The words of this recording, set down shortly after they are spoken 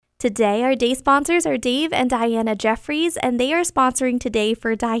Today, our day sponsors are Dave and Diana Jeffries, and they are sponsoring today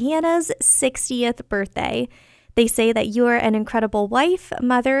for Diana's 60th birthday. They say that you are an incredible wife,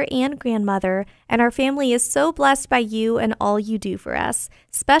 mother, and grandmother, and our family is so blessed by you and all you do for us.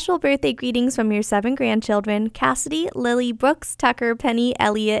 Special birthday greetings from your 7 grandchildren, Cassidy, Lily, Brooks, Tucker, Penny,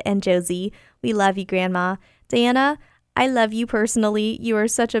 Elliot, and Josie. We love you, Grandma. Diana, I love you personally. You are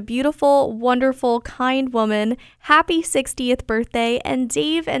such a beautiful, wonderful, kind woman. Happy 60th birthday. And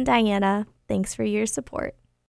Dave and Diana, thanks for your support.